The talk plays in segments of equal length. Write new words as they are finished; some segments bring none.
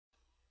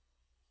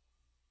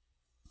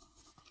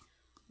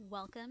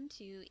Welcome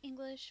to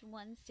English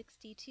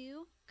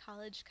 162,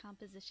 College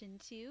Composition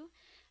 2.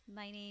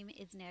 My name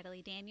is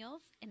Natalie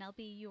Daniels, and I'll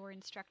be your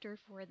instructor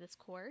for this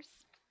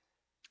course.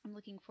 I'm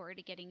looking forward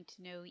to getting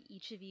to know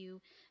each of you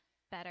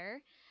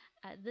better.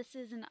 This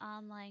is an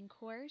online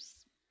course,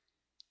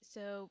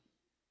 so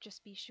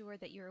just be sure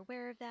that you're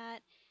aware of that.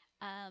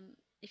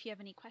 If you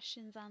have any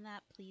questions on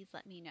that, please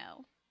let me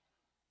know.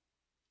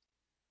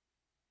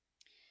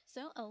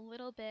 So, a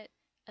little bit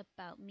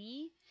about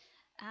me.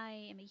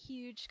 I am a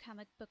huge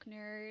comic book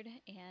nerd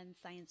and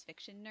science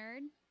fiction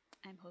nerd.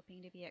 I'm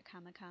hoping to be at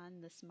Comic-Con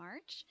this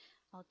March.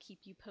 I'll keep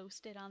you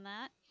posted on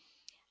that.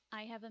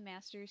 I have a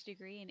master's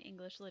degree in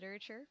English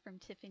literature from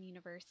Tiffin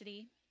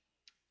University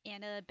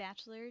and a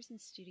bachelor's in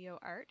studio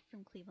art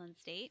from Cleveland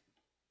State.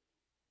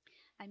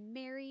 I'm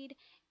married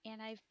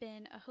and I've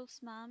been a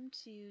host mom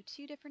to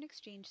 2 different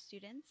exchange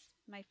students.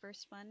 My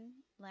first one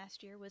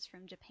last year was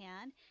from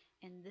Japan,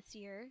 and this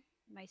year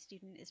my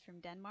student is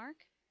from Denmark.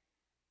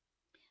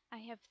 I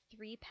have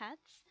 3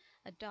 pets,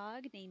 a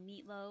dog named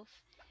Meatloaf,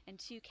 and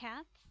 2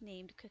 cats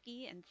named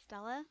Cookie and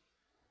Stella.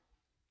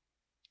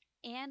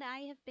 And I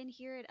have been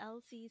here at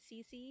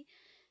LCCC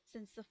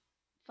since the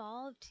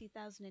fall of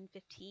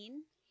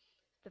 2015.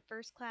 The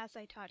first class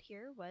I taught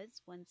here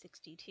was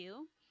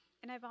 162,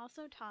 and I've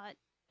also taught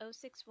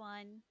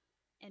 061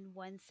 and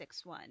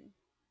 161.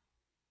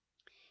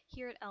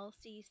 Here at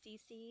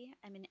LCCC,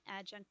 I'm an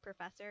adjunct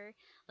professor,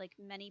 like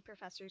many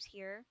professors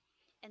here,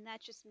 and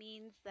that just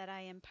means that I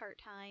am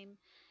part-time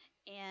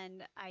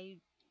and I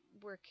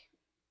work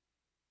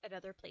at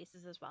other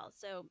places as well.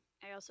 So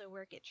I also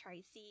work at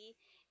Tri-C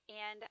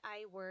and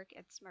I work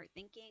at Smart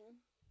Thinking,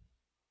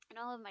 and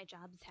all of my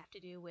jobs have to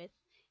do with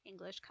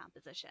English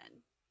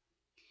composition.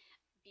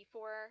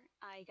 Before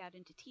I got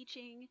into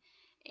teaching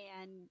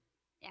and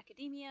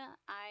academia,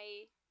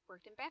 I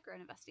worked in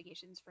background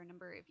investigations for a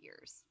number of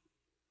years.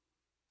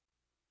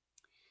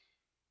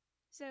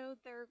 So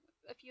there are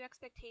a few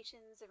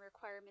expectations and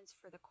requirements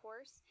for the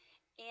course,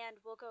 and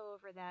we'll go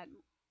over that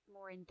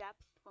more in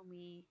depth when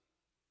we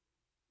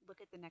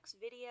look at the next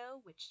video,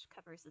 which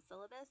covers the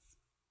syllabus.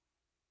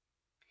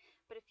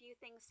 But a few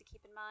things to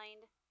keep in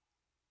mind.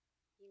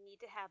 You need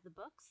to have the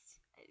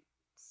books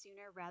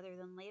sooner rather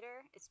than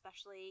later,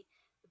 especially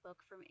the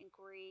book From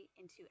Inquiry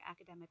into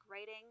Academic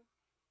Writing.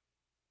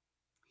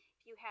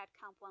 If you had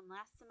Comp 1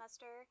 last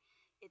semester,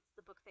 it's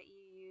the book that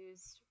you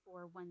used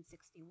for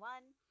 161.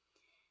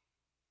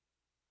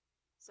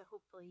 So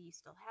hopefully you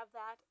still have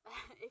that.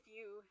 If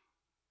you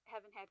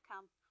haven't had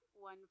Comp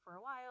 1 for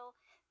a while,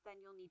 then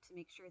you'll need to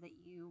make sure that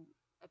you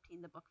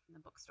obtain the book from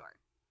the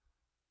bookstore.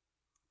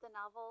 The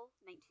novel,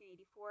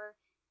 1984,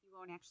 you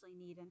won't actually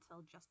need until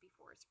just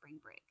before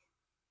spring break.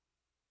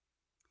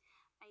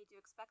 I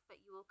do expect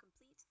that you will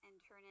complete and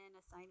turn in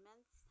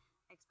assignments.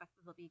 I expect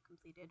that they'll be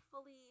completed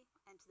fully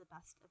and to the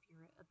best of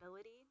your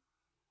ability.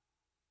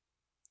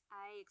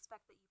 I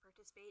expect that you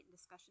participate in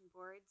discussion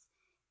boards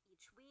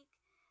each week.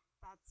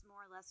 That's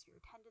more or less your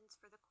attendance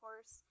for the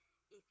course.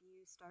 If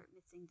you start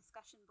missing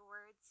discussion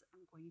boards,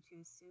 I'm going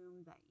to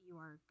assume that you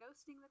are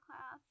ghosting the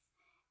class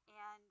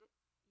and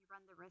you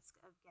run the risk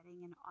of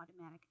getting an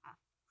automatic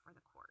F for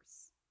the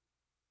course.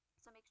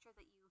 So make sure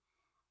that you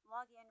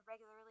log in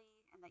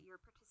regularly and that you're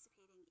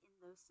participating in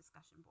those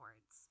discussion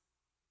boards.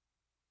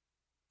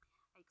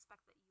 I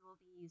expect that you will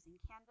be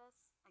using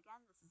Canvas.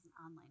 Again, this is an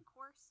online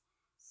course,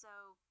 so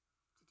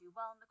to do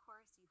well in the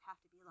course, you have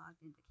to be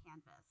logged into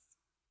Canvas.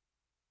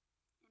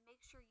 And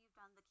make sure you've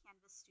done the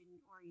Canvas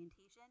student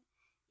orientation.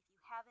 If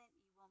you haven't,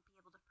 you won't be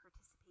able to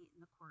participate in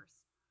the course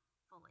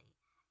fully.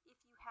 If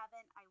you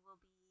haven't, I will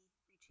be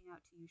reaching out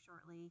to you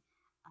shortly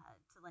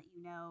to let you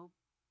know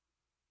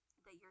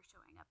that you're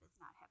showing up as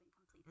not having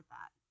completed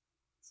that.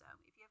 So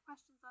if you have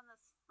questions on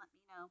this, let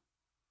me know.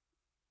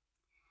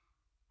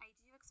 I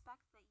do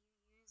expect that you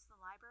use the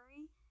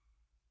library.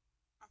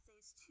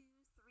 Essays 2,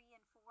 3,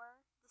 and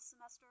 4 this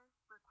semester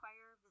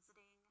require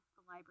visiting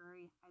the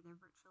library either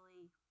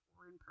virtually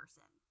or in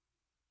person.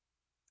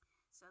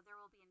 So there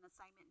will be an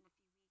assignment in a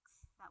few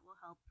weeks that will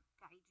help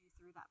guide you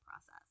through that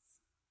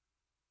process.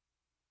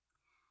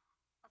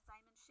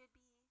 Assignments should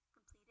be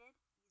completed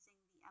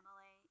using the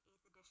MLA 8th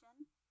edition.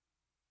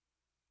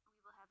 We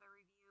will have a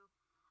review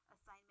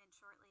assignment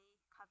shortly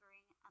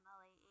covering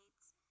MLA 8.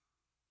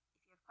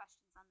 If you have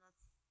questions on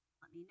this,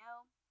 let me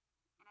know.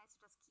 And I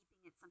suggest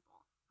keeping it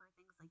simple. For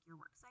things like your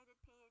Works Cited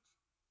page,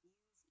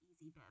 use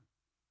EasyBib.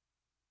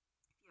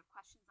 If you have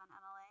questions on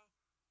MLA,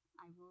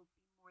 I will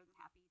be more than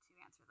happy to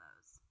answer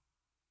those.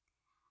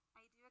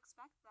 I do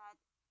expect that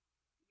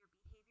your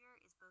behavior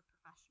is both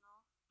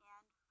professional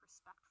and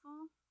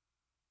respectful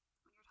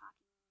when you're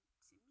talking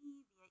to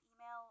me via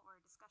email or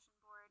a discussion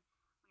board,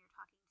 when you're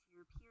talking to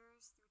your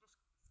peers through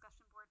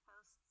discussion board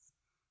posts.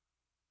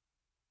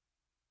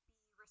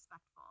 Be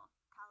respectful.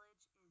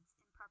 College is in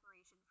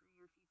preparation for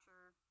your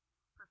future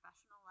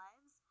professional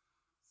lives,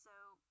 so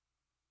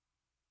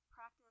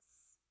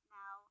practice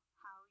now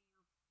how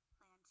you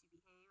plan to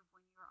behave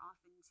when you're off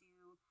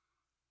into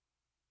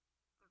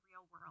the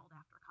real world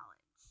after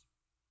college.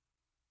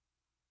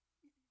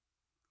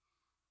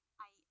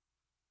 I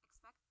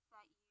expect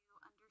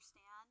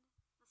understand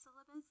the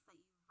syllabus, that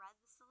you've read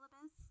the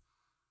syllabus.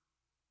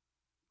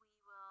 We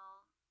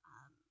will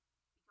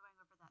be going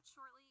over that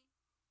shortly,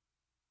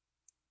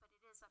 but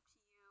it is up to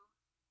you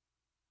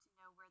to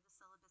know where the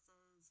syllabus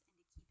is and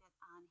to keep it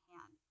on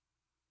hand.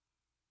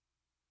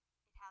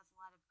 It has a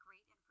lot of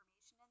great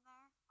information in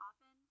there.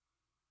 Often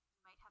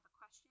you might have a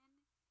question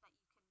that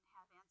you can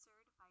have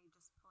answered by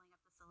just pulling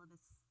up the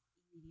syllabus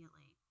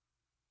immediately.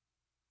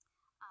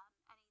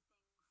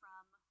 Anything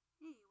from,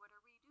 hey, what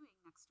are we doing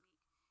next week,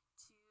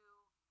 to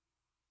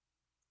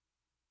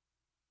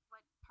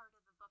what part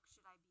of the book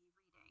should I be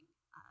reading?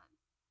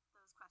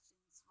 Those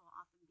questions will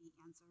often be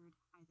answered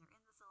either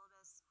in the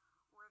syllabus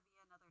or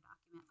via another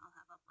document I'll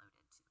have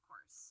uploaded to the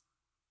course.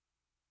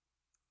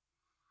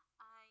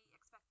 I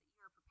expect that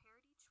you are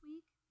prepared each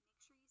week. Make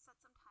sure you set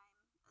some time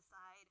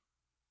aside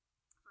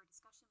for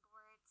discussion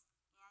boards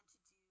and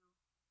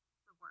to do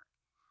the work.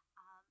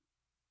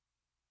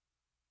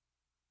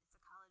 It's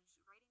a college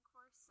writing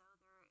course, so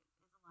there is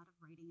a lot of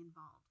writing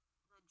involved.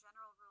 The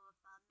general rule of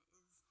thumb is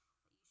that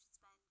you should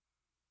spend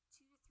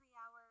 2 to 3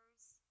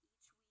 hours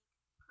each week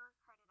per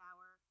credit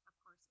hour a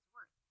course is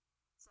worth.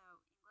 So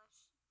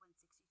English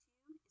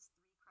 162 is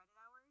 3 credit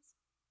hours.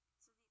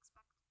 So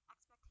the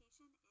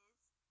expectation is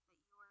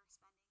that you are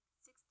spending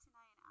 6 to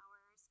 9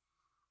 hours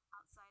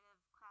outside of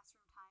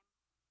classroom time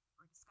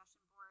or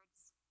discussion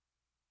boards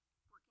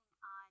working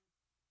on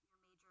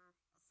your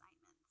major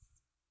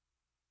assignments.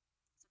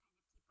 So kind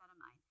of keep that in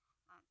mind.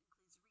 That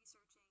includes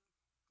researching,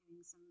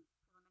 doing some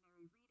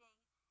preliminary reading,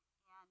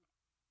 and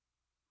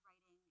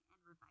writing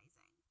and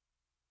revising.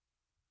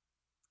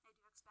 I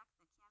do expect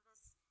that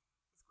Canvas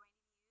is going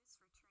to be used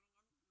for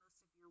turning in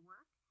most of your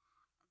work,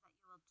 that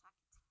you will check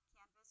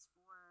Canvas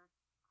for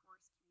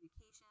course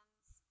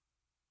communications,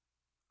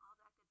 all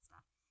that good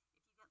stuff.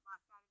 If you get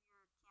locked out of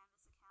your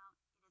Canvas account,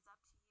 it is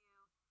up to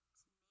you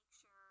to make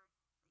sure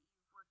that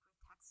you've worked with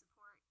tech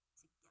support